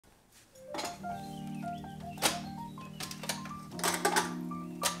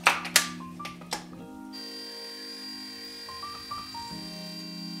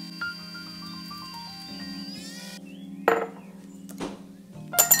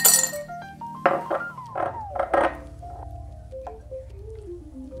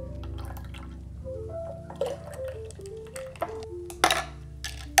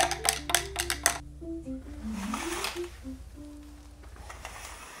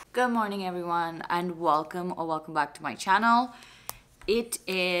Good morning everyone and welcome back to my channel. It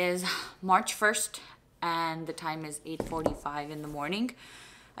is March 1st and the time is 8:45 in the morning.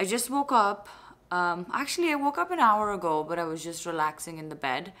 I just woke up. Actually I woke up an hour ago, but I was just relaxing in the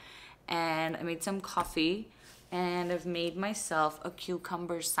bed and I made some coffee and I've made myself a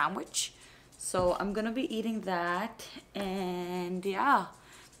cucumber sandwich. So I'm gonna be eating that and yeah,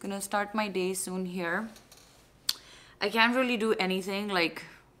 gonna start my day soon here. I can't really do anything like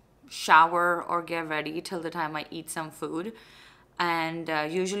shower or get ready till the time I eat some food. And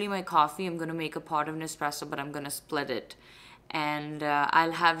usually my coffee, I'm gonna make a pot of Nespresso, but I'm gonna split it. And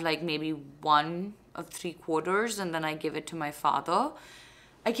I'll have like maybe 1 3/4 and then I give it to my father.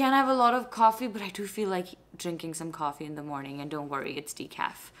 I can't have a lot of coffee, but I do feel like drinking some coffee in the morning, and don't worry, it's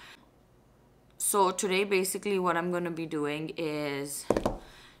decaf. So today basically what I'm gonna be doing is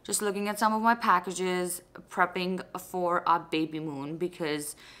just looking at some of my packages, prepping for our baby moon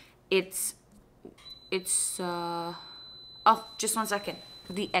because it's oh, just 1 second,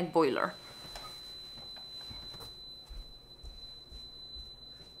 the egg boiler.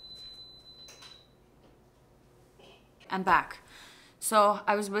 I'm back. So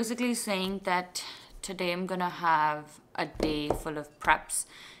I was basically saying that today I'm gonna have a day full of preps.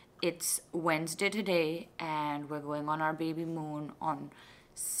 It's Wednesday today and we're going on our baby moon on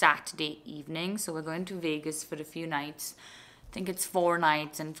Saturday evening. So we're going to Vegas for a few nights. I think it's 4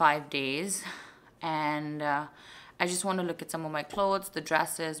 nights and 5 days. And I just want to look at some of my clothes, the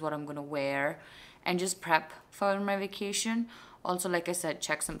dresses, what I'm going to wear, and just prep for my vacation. Also, like I said,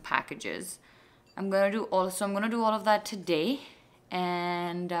 check some packages. I'm going to do all of that today.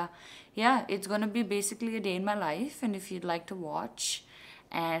 And yeah, it's going to be basically a day in my life. And if you'd like to watch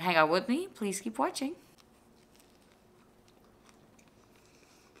and hang out with me, please keep watching.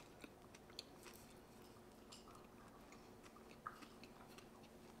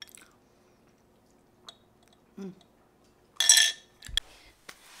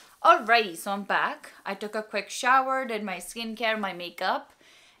 Alrighty, so I'm back. I took a quick shower, did my skincare, my makeup,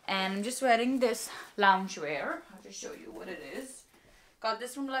 and I'm just wearing this loungewear. I'll just show you what it is. Got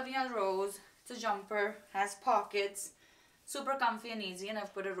this from La Vie en Rose. It's a jumper, has pockets, super comfy and easy, and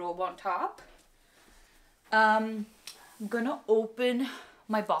I've put a robe on top. I'm gonna open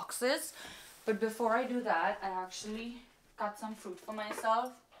my boxes, but before I do that, I actually got some fruit for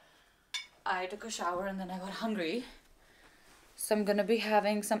myself. I took a shower and then I got hungry. So I'm gonna be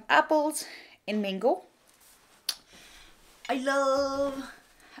having some apples and mango. I love,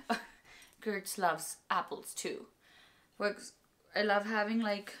 Gertz loves apples too. I love having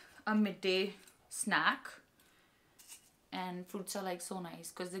like a midday snack. And fruits are like so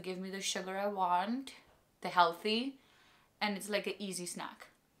nice because they give me the sugar I want, they're healthy, and it's like an easy snack.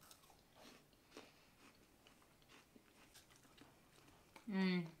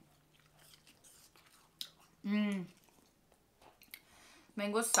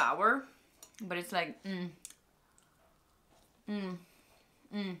 Mango sour, but it's like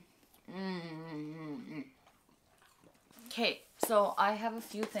Okay, so I have a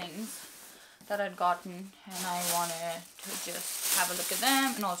few things that I'd gotten and I wanted to just have a look at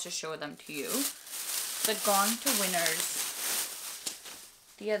them and also show them to you. So I'd gone to Winners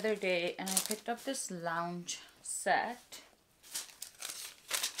the other day and I picked up this lounge set.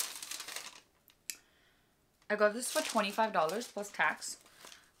 I got this for $25 plus tax.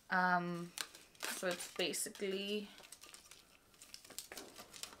 So it's basically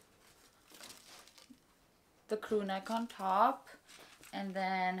the crew neck on top and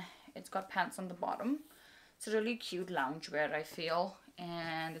then it's got pants on the bottom. It's a really cute loungewear, I feel,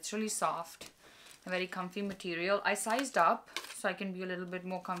 and it's really soft, a very comfy material. I sized up so I can be a little bit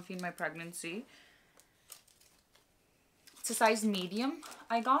more comfy in my pregnancy. It's a size medium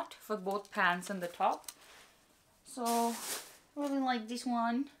I got for both pants and the top. So I really like this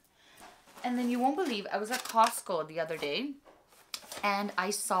one. And then you won't believe, I was at Costco the other day and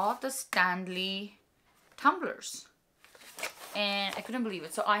I saw the Stanley tumblers and I couldn't believe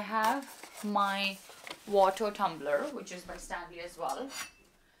it. So I have my water tumbler, which is by Stanley as well.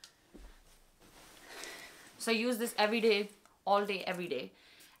 So I use this every day, all day, every day,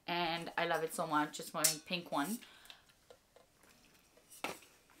 and I love it so much. It's my pink one.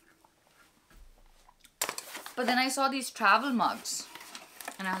 But then I saw these travel mugs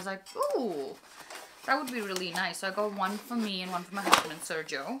and I was like, ooh, that would be really nice. So I got one for me and one for my husband,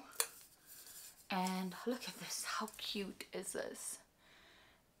 Sergio. And look at this. How cute is this?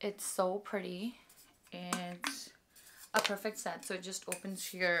 It's so pretty. It's a perfect set. So it just opens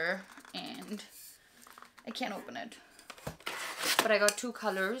here and I can't open it. But I got 2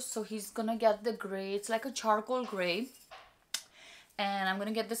 colors. So he's gonna get the gray. It's like a charcoal gray. and I'm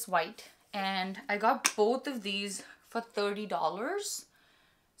gonna get this white. And I got both of these for $30.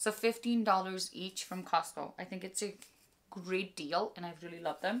 So $15 each from Costco. I think it's a great deal and I really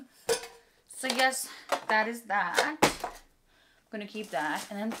love them. So yes, that is that. I'm gonna keep that.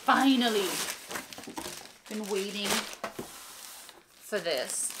 And then finally, been waiting for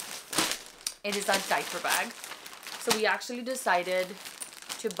this. It is our diaper bag. So we actually decided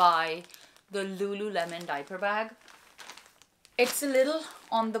to buy the Lululemon diaper bag. It's a little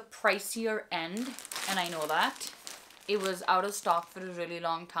on the pricier end, and I know that. It was out of stock for a really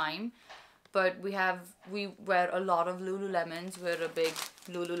long time, but we wear a lot of Lululemons. We're a big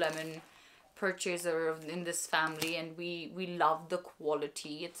Lululemon purchaser in this family, and we love the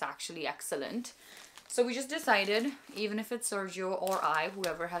quality. It's actually excellent. So we just decided, even if it's Sergio or I,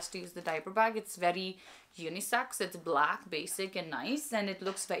 whoever has to use the diaper bag, it's very unisex. It's black, basic, and nice, and it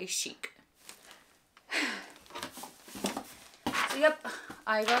looks very chic. So yep,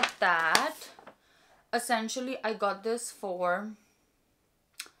 I got that. Essentially, I got this for,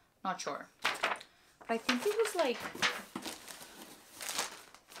 not sure, but I think it was like,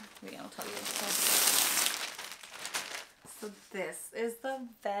 wait, I'll tell you. So this is the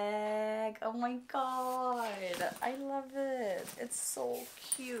bag. Oh my god, I love it. It's so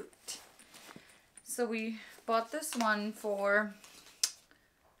cute. So we bought this one for,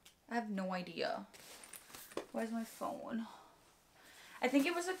 I have no idea. Where's my phone? I think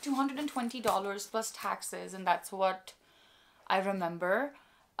it was like $220 plus taxes, and that's what I remember.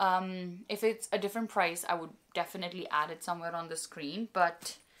 If it's a different price, I would definitely add it somewhere on the screen.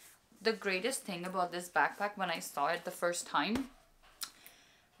 But the greatest thing about this backpack when I saw it the first time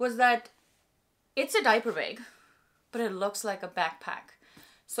was that it's a diaper bag, but it looks like a backpack.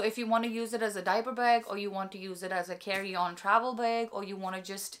 So if you want to use it as a diaper bag, or you want to use it as a carry-on travel bag, or you want to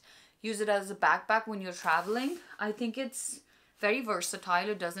just use it as a backpack when you're traveling, I think it's very versatile.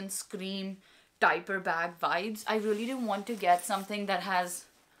 It doesn't scream diaper bag vibes. I really didn't want to get something that has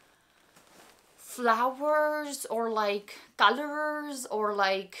flowers or like colors or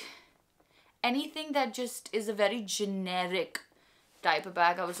like anything that just is a very generic diaper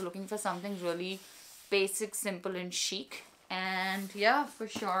bag. I was looking for something really basic, simple, and chic. And yeah, for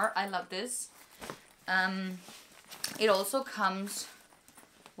sure, I love this. It also comes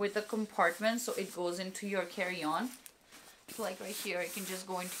with a compartment, so it goes into your carry-on. So like right here, it can just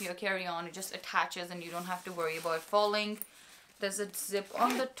go into your carry-on. It just attaches and you don't have to worry about it falling. There's a zip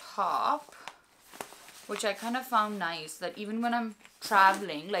on the top, which I kind of found nice, that even when I'm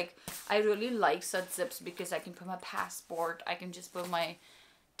traveling, like, I really like such zips because I can put my passport, I can just put my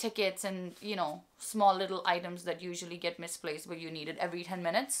tickets and, you know, small little items that usually get misplaced where you need it every 10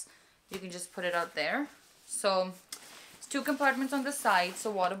 minutes. You can just put it out there. So it's 2 compartments on the side,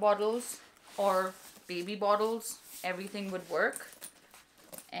 so water bottles or baby bottles, everything would work.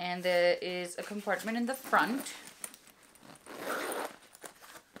 And there is a compartment in the front.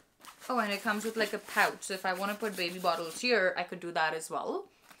 Oh, and it comes with like a pouch, so if I want to put baby bottles here, I could do that as well.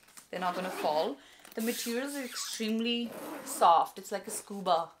 They're not going to fall. The materials are extremely soft. It's like a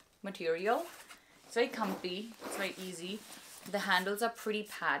scuba material. It's very comfy. It's very easy. The handles are pretty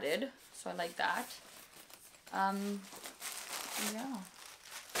padded, so I like that. Yeah.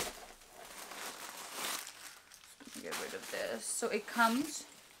 Get rid of this. So it comes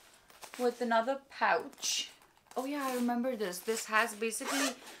with another pouch. Oh yeah, I remember this. This has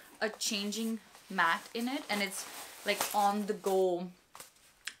basically a changing mat in it, and it's like on the go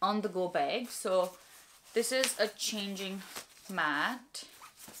bag. So this is a changing mat,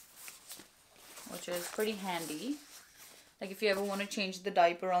 which is pretty handy. Like if you ever want to change the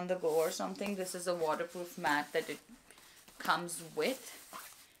diaper on the go or something, this is a waterproof mat that it comes with.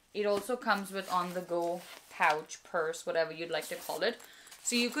 It also comes with on the go pouch, purse, whatever you'd like to call it.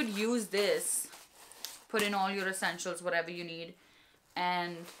 So you could use this, put in all your essentials, whatever you need.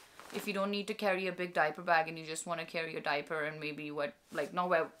 And if you don't need to carry a big diaper bag and you just want to carry a diaper and maybe wet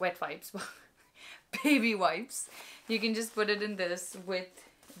wipes, but baby wipes, you can just put it in this with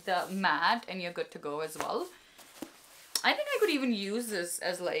the mat and you're good to go as well. I think I could even use this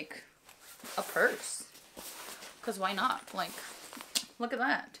as like a purse, because why not? Like, look at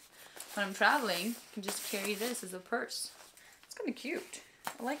that. When I'm traveling, I can just carry this as a purse. It's kind of cute.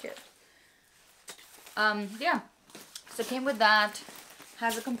 I like it. Yeah. So it came with that.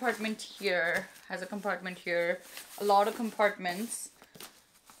 Has a compartment here. Has a compartment here. A lot of compartments.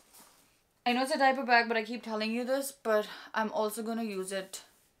 I know it's a diaper bag, but I keep telling you this, but I'm also going to use it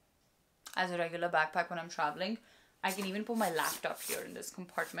as a regular backpack when I'm traveling. I can even put my laptop here in this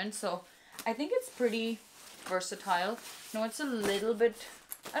compartment. So I think it's pretty versatile. No, it's a little bit,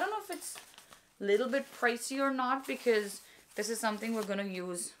 I don't know if it's a little bit pricey or not, because This is something we're gonna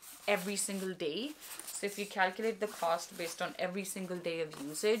use every single day. So if you calculate the cost based on every single day of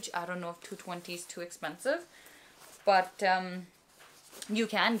usage, I don't know if 220 is too expensive, but you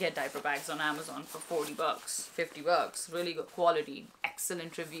can get diaper bags on Amazon for 40 bucks, 50 bucks, really good quality,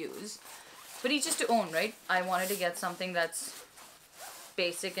 excellent reviews. But each is to own, right? I wanted to get something that's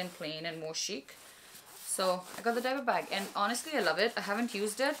basic and plain and more chic. So I got the diaper bag, and honestly, I love it. I haven't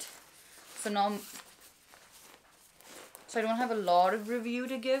used it. So now, I don't have a lot of review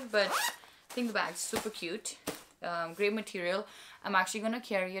to give, but I think the bag's super cute. Great material. I'm actually going to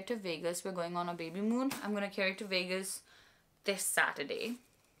carry it to Vegas. We're going on a baby moon. I'm going to carry it to Vegas this Saturday.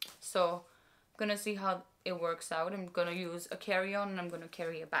 So I'm going to see how it works out. I'm going to use a carry-on and I'm going to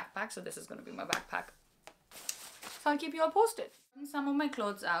carry a backpack. So this is going to be my backpack. So I'll keep you all posted. Some of my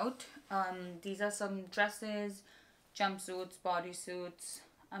clothes out. These are some dresses, jumpsuits, bodysuits.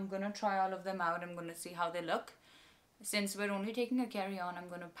 I'm going to try all of them out. I'm going to see how they look. Since we're only taking a carry-on, I'm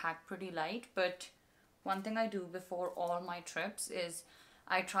going to pack pretty light. But one thing I do before all my trips is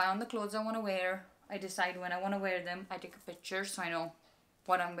I try on the clothes I want to wear. I decide when I want to wear them. I take a picture so I know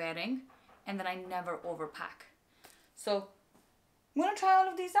what I'm wearing. And then I never overpack. So I'm going to try all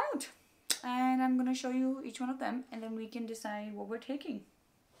of these out. And I'm going to show you each one of them. And then we can decide what we're taking.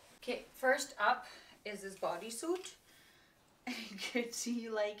 Okay, first up is this bodysuit. Good, see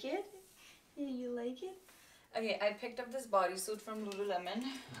you like it? Yeah, you like it? Okay, I picked up this bodysuit from Lululemon.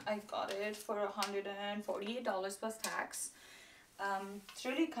 I got it for $148 plus tax. It's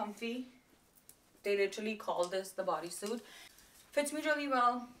really comfy. They literally call this the bodysuit. Fits me really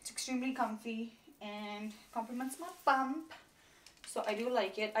well. It's extremely comfy and complements my bump. So I do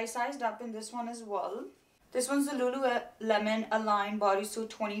like it. I sized up in this one as well. This one's the Lululemon Align bodysuit,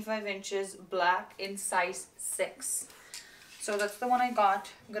 25 inches, black in size 6. So that's the one I got.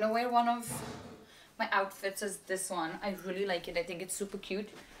 I'm gonna wear one of my outfits as this one. I really like it. I think it's super cute.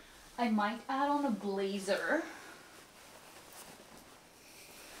 I might add on a blazer.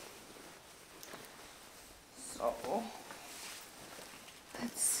 So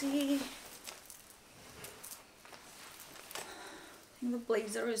let's see. I think the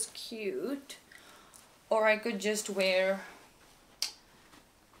blazer is cute. Or I could just wear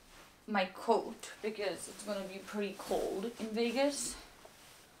my coat because it's gonna be pretty cold in Vegas.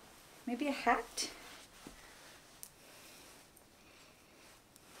 Maybe a hat.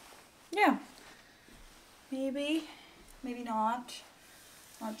 Yeah, maybe not,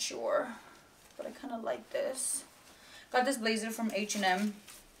 not sure, but I kind of like this. Got this blazer from H&M.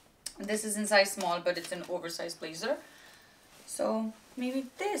 This is in size small, but it's an oversized blazer, so maybe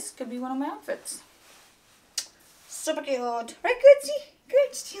this could be one of my outfits. Super cute, right, Goodsy?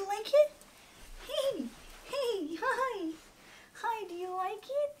 Goods, do you like it? Hey, hi, do you like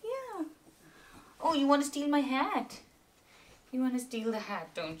it? Yeah. Oh, you want to steal my hat? You want to steal the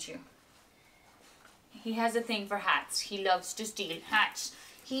hat, don't you? He has a thing for hats. He loves to steal hats.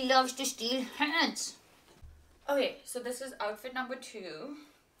 He loves to steal hats. Okay, so this is outfit number 2.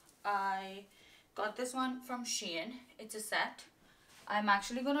 I got this one from Shein. It's a set. I'm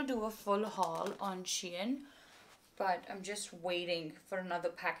actually going to do a full haul on Shein, but I'm just waiting for another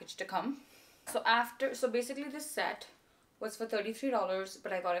package to come. So basically this set was for $33,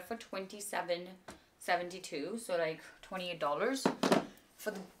 but I got it for $27.72, so like $28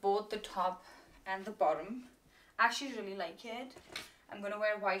 for both the top and the bottom. I actually really like it. I'm gonna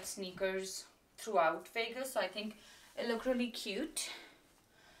wear white sneakers throughout Vegas, so I think it looked really cute.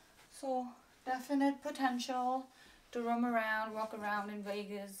 So definite potential to roam around, walk around in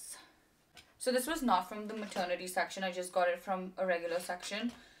Vegas. So this was not from the maternity section. I just got it from a regular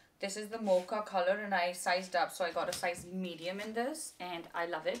section. This is the mocha color and I sized up, so I got a size medium in this and I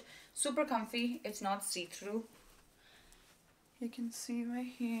love it. Super comfy. It's not see-through. You can see right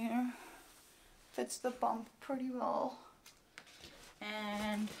here. Fits the bump pretty well.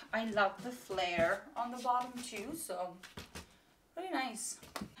 And I love the flare on the bottom too, so really nice.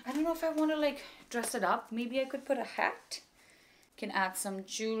 I don't know if I want to like dress it up. Maybe I could put a hat. Can add some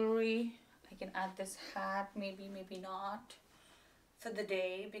jewelry. I can add this hat, maybe not, for the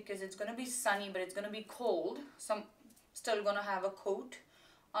day because it's gonna be sunny, but it's gonna be cold. So I'm still gonna have a coat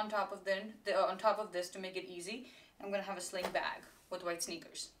on top of this to make it easy. I'm gonna have a sling bag with white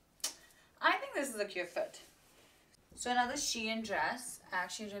sneakers. I think this is a cute fit. So another Shein dress. I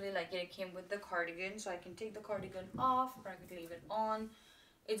actually really like it. It came with the cardigan, so I can take the cardigan off or I could leave it on.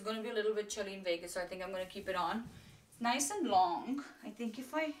 It's gonna be a little bit chilly in Vegas, so I think I'm gonna keep it on. It's nice and long. I think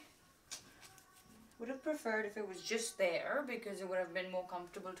if I would have preferred if it was just there because it would have been more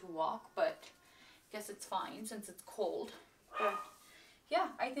comfortable to walk, but I guess it's fine since it's cold. But yeah,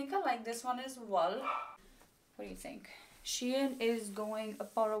 I think I like this one as well. What do you think? Shein is going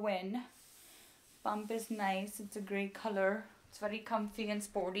for a win. Pump is nice. It's a grey color. It's very comfy and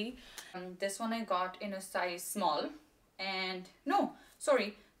sporty. This one I got in a size small. And no,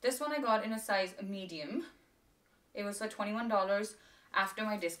 sorry. This one I got in a size medium. It was for $21. After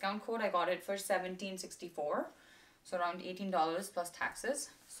my discount code, I got it for $17.64. So around $18 plus taxes.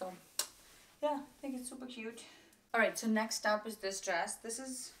 So yeah, I think it's super cute. Alright, so next up is this dress.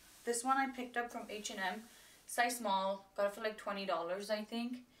 This one I picked up from H&M. Size small. Got it for like $20, I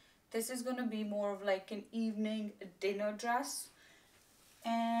think. This is going to be more of like an evening dinner dress.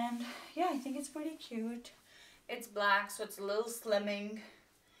 And yeah, I think it's pretty cute. It's black, so it's a little slimming.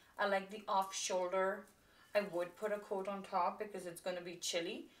 I like the off shoulder. I would put a coat on top because it's going to be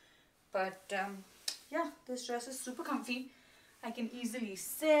chilly. But yeah, this dress is super comfy. I can easily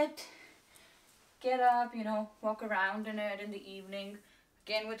sit, get up, you know, walk around in it in the evening.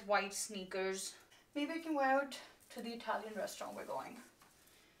 Again with white sneakers. Maybe I can wear it to the Italian restaurant we're going.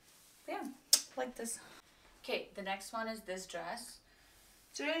 But yeah, like this. Okay, the next one is this dress.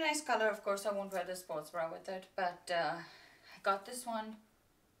 It's a really nice color. Of course, I won't wear the sports bra with it. But I got this one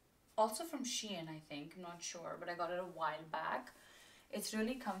also from Shein, I think. I'm not sure, but I got it a while back. It's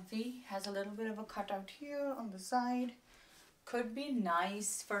really comfy. Has a little bit of a cutout here on the side. Could be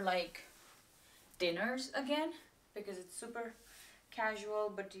nice for like dinners again, because it's super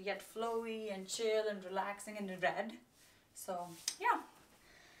casual but yet flowy and chill and relaxing and red. So yeah.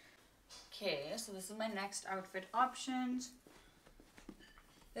 Okay, so this is my next outfit options.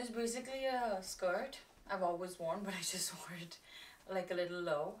 There's basically a skirt I've always worn, but I just wore it like a little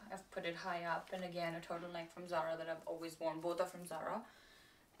low. I've put it high up, and again a turtleneck from Zara that I've always worn. Both are from Zara,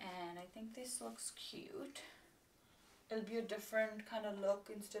 and I think this looks cute. It'll be a different kind of look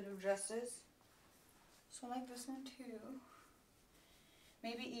instead of dresses. So I like this one too.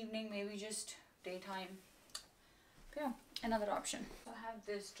 Maybe evening, maybe just daytime. But yeah, another option. So I have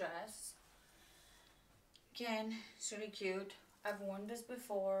this dress. Again, it's really cute. I've worn this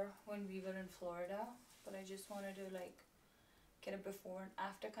before when we were in Florida, but I just wanted to like get a before and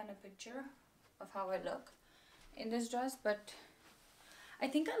after kind of picture of how I look in this dress. But I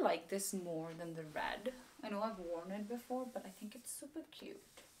think I like this more than the red. I know I've worn it before, but I think it's super cute.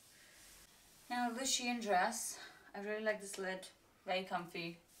 Now this Shein dress, I really like this lid. Very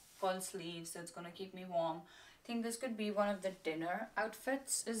comfy, full sleeves, so it's gonna keep me warm. I think this could be one of the dinner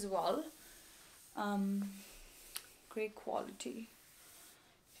outfits as well. Great quality.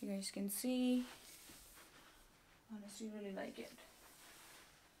 If you guys can see, honestly really like it.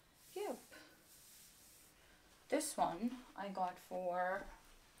 Yep. This one I got for,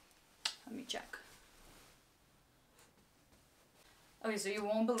 let me check. Okay, so you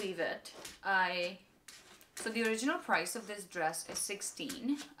won't believe it. So the original price of this dress is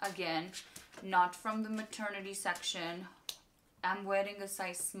 $16. Again, not from the maternity section. I'm wearing a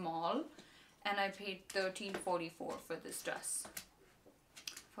size small, and I paid $13.44 for this dress.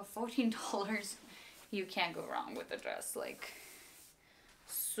 For $14, you can't go wrong with the dress. Like,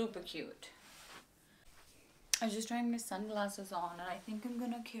 super cute. I was just trying my sunglasses on, and I think I'm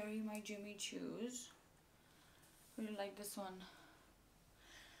gonna carry my Jimmy Choos. Really like this one.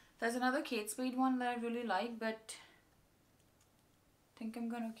 There's another Kate Spade one that I really like, but I think I'm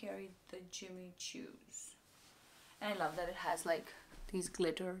gonna carry the Jimmy Choos. And I love that it has like these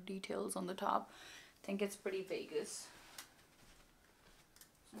glitter details on the top. I think it's pretty Vegas.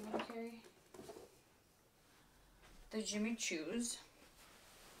 So I'm gonna carry the Jimmy Choos.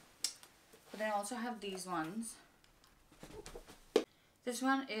 But then I also have these ones. This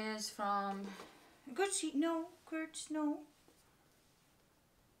one is from Gucci. No, Gucci, no.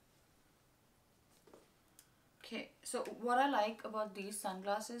 Okay, so what I like about these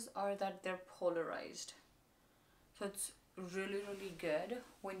sunglasses are that they're polarized. So it's really, really good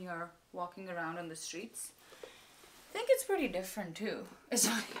when you're walking around on the streets. I think it's pretty different too. It's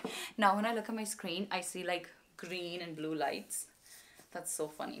like, now when I look at my screen, I see like green and blue lights. That's so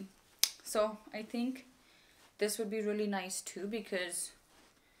funny. So I think this would be really nice too, because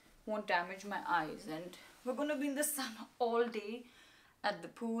it won't damage my eyes. And we're gonna be in the sun all day, at the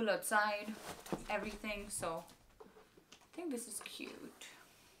pool, outside, everything. So I think this is cute.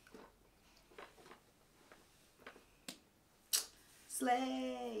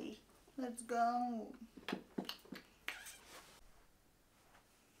 Slay! Let's go!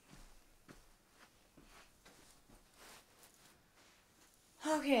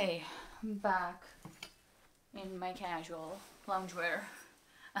 Okay, I'm back in my casual loungewear.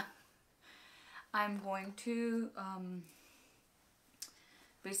 I'm going to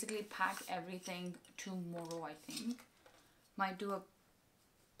basically pack everything tomorrow, I think. Might do a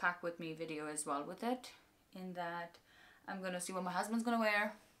pack with me video as well with it, in that I'm gonna see what my husband's gonna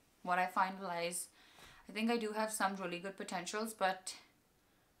wear, what I finalize. I think I do have some really good potentials, but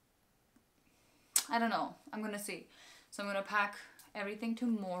I don't know. I'm gonna see. So I'm gonna pack everything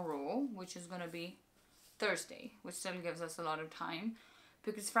tomorrow, which is gonna be Thursday, which still gives us a lot of time,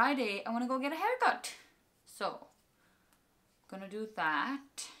 because Friday I want to go get a haircut. So I'm gonna do that.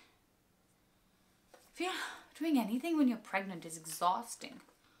 Feel doing anything when you're pregnant is exhausting.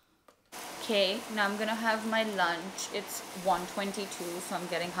 Okay, now I'm gonna have my lunch. It's 1:22, so I'm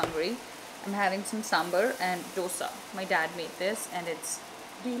getting hungry. I'm having some sambar and dosa. My dad made this and it's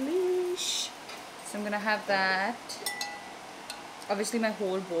delish. So I'm gonna have that. Obviously my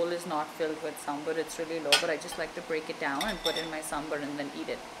whole bowl is not filled with sambar, it's really low, but I just like to break it down and put in my sambar and then eat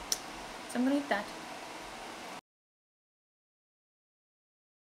it. So I'm gonna eat that.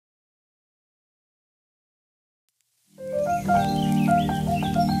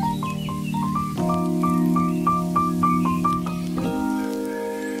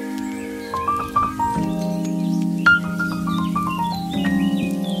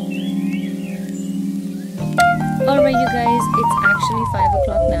 Alright you guys, it's actually 5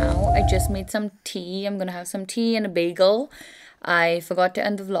 o'clock now. I just made some tea. I'm gonna have some tea and a bagel. I forgot to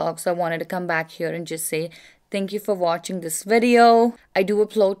end the vlog, so I wanted to come back here and just say thank you for watching this video. I do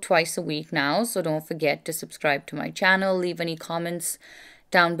upload twice a week now, so don't forget to subscribe to my channel. Leave any comments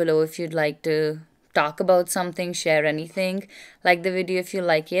down below if you'd like to talk about something, share anything. Like the video if you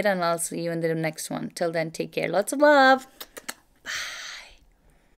like it, and I'll see you in the next one. Till then, take care. Lots of love.